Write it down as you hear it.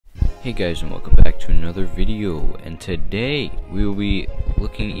Hey guys, and welcome back to another video, and today we will be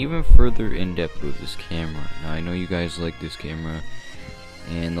looking even further in depth with this camera. Now I know you guys like this camera,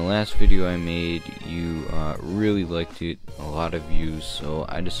 and the last video I made you really liked it, a lot of views, so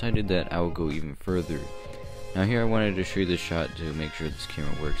I decided that I would go even further. Now here I wanted to show you this shot to make sure this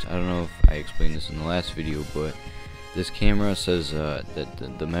camera works. I don't know if I explained this in the last video, but this camera says that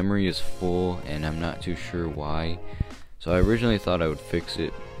the memory is full, and I'm not too sure why. So I originally thought I would fix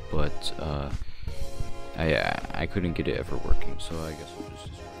it, but I couldn't get it ever working, so I guess we'll just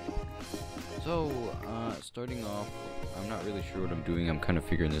start. So starting off, I'm not really sure what I'm doing. I'm kind of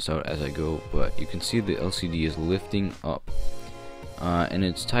figuring this out as I go, but you can see the LCD is lifting up, and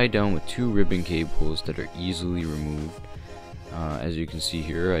it's tied down with two ribbon cables that are easily removed. As you can see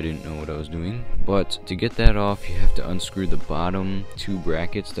here, I didn't know what I was doing, but to get that off you have to unscrew the bottom two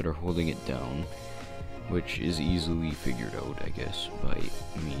brackets that are holding it down, which is easily figured out, I guess, by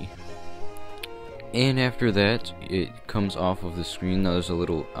me. And after that, it comes off of the screen. Now there's a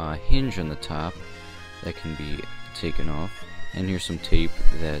little hinge on the top that can be taken off, and here's some tape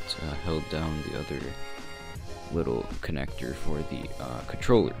that held down the other little connector for the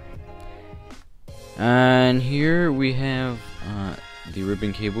controller. And here we have the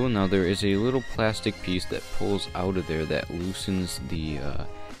ribbon cable. Now there is a little plastic piece that pulls out of there that loosens the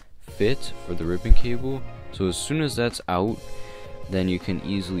fit for the ribbon cable, so as soon as that's out, then you can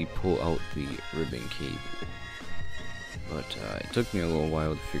easily pull out the ribbon cable. But it took me a little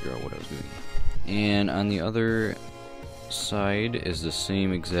while to figure out what I was doing. And on the other side is the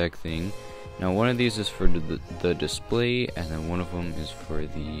same exact thing. Now one of these is for the display, and then one of them is for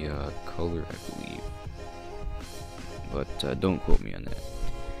the color, I believe, but don't quote me on that.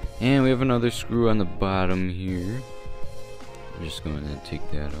 And we have another screw on the bottom here. I'm just going to take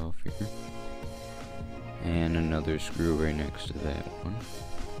that off here, and another screw right next to that one.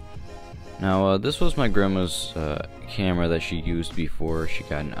 Now this was my grandma's camera that she used before she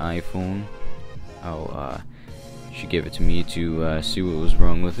got an iPhone. She gave it to me to see what was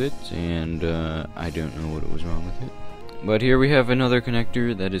wrong with it, and I don't know what was wrong with it. But here we have another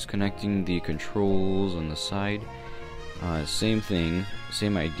connector that is connecting the controls on the side. Same thing,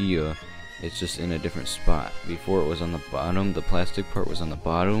 same idea. It's just in a different spot. Before it was on the bottom, the plastic part was on the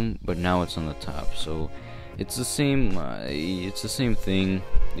bottom, but now it's on the top. So it's the same thing.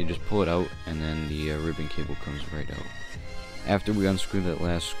 You just pull it out, and then the ribbon cable comes right out. After we unscrew that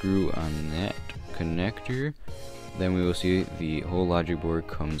last screw on that connector, then we will see the whole logic board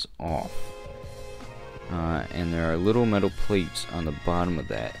comes off. And there are little metal plates on the bottom of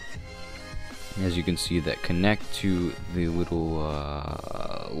that, as you can see, that connect to the little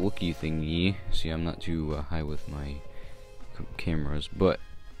looky thingy. See, I'm not too high with my cameras, but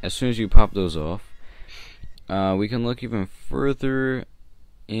as soon as you pop those off, we can look even further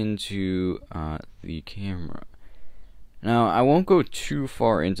into the camera. Now I won't go too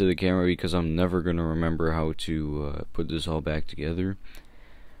far into the camera because I'm never going to remember how to put this all back together,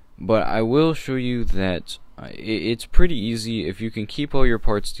 but I will show you that it's pretty easy if you can keep all your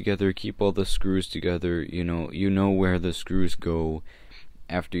parts together, keep all the screws together. You know where the screws go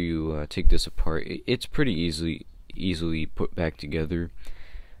after you take this apart. It's pretty easily put back together.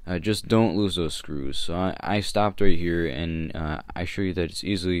 Just don't lose those screws. So I stopped right here, and I show you that it's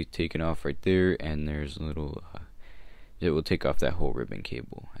easily taken off right there, and there's a little it will take off that whole ribbon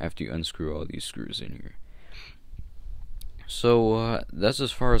cable after you unscrew all these screws in here. So that's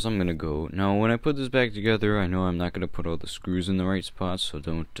as far as I'm gonna go. Now when I put this back together, I know I'm not gonna put all the screws in the right spots, so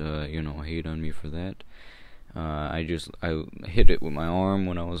don't hate on me for that. I hit it with my arm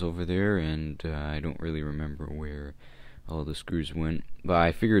when I was over there, and I don't really remember where all the screws went, but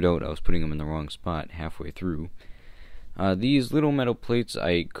I figured out I was putting them in the wrong spot halfway through. These little metal plates,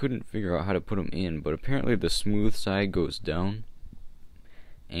 I couldn't figure out how to put them in, but apparently the smooth side goes down,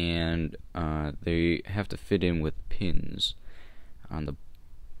 and they have to fit in with pins on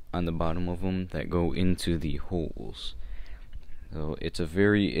the bottom of them that go into the holes. So it's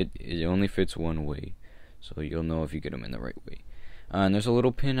it only fits one way, so you'll know if you get them in the right way. And there's a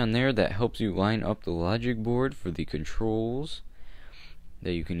little pin on there that helps you line up the logic board for the controls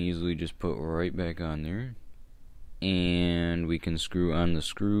that you can easily just put right back on there. And we can screw on the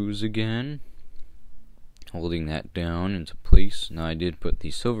screws again, holding that down into place. Now I did put the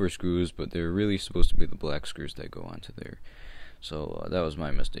silver screws, but they're really supposed to be the black screws that go onto there. So that was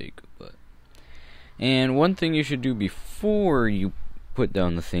my mistake. And one thing you should do before you put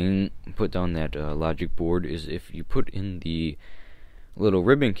down that logic board is, if you put in the little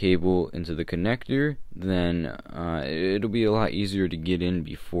ribbon cable into the connector, then it'll be a lot easier to get in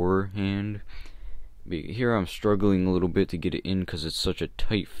beforehand. Here I'm struggling a little bit to get it in because it's such a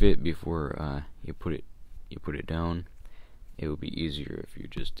tight fit before you put it down. It would be easier if you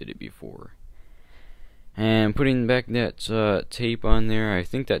just did it before. And putting back that tape on there, I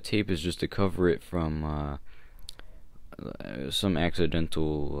think that tape is just to cover it from some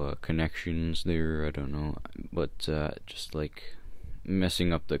accidental connections there, I don't know, but just like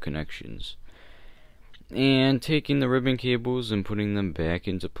messing up the connections. And taking the ribbon cables and putting them back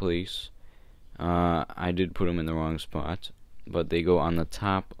into place. I did put them in the wrong spot, but they go on the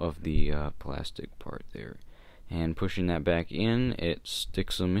top of the plastic part there. And pushing that back in, it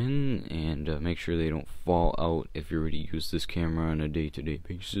sticks them in, and make sure they don't fall out if you already use this camera on a day-to-day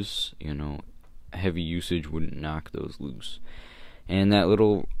basis. You know, heavy usage wouldn't knock those loose. And that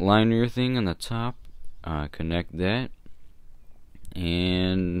little liner thing on the top, connect that,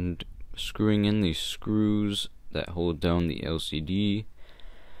 and screwing in these screws that hold down the LCD,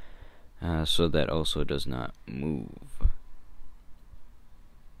 so that also does not move.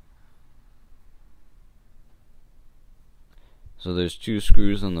 So there's 2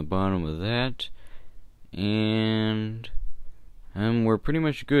 screws on the bottom of that, and we're pretty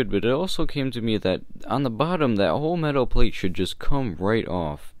much good. But it also came to me that on the bottom, that whole metal plate should just come right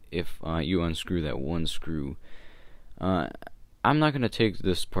off if you unscrew that one screw. I'm not going to take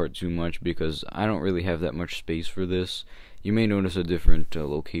this part too much because I don't really have that much space for this. You may notice a different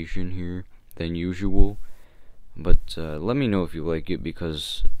location here than usual, but let me know if you like it,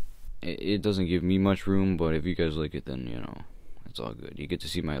 because it doesn't give me much room. But if you guys like it, then, you know, it's all good. You get to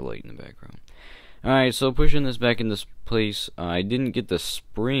see my light in the background. Alright, so pushing this back in this place, I didn't get the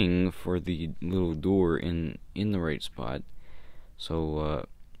spring for the little door in the right spot. So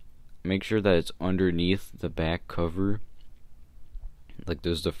make sure that it's underneath the back cover. Like,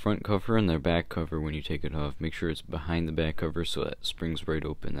 there's the front cover and the back cover when you take it off. Make sure it's behind the back cover so that springs right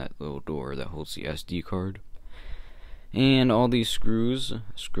open that little door that holds the SD card. And all these screws,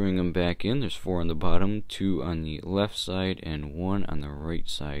 screwing them back in. There's 4 on the bottom, 2 on the left side, and 1 on the right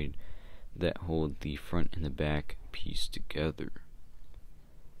side that hold the front and the back piece together.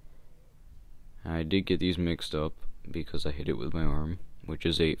 I did get these mixed up because I hit it with my arm, which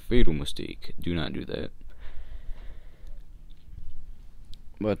is a fatal mistake. Do not do that.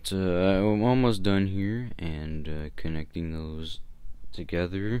 But I'm almost done here, and connecting those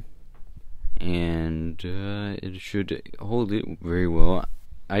together, and it should hold it very well.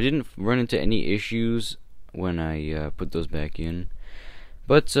 I didn't run into any issues when I put those back in.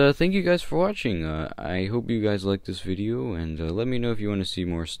 But thank you guys for watching. I hope you guys liked this video, and let me know if you want to see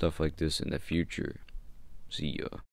more stuff like this in the future. See ya.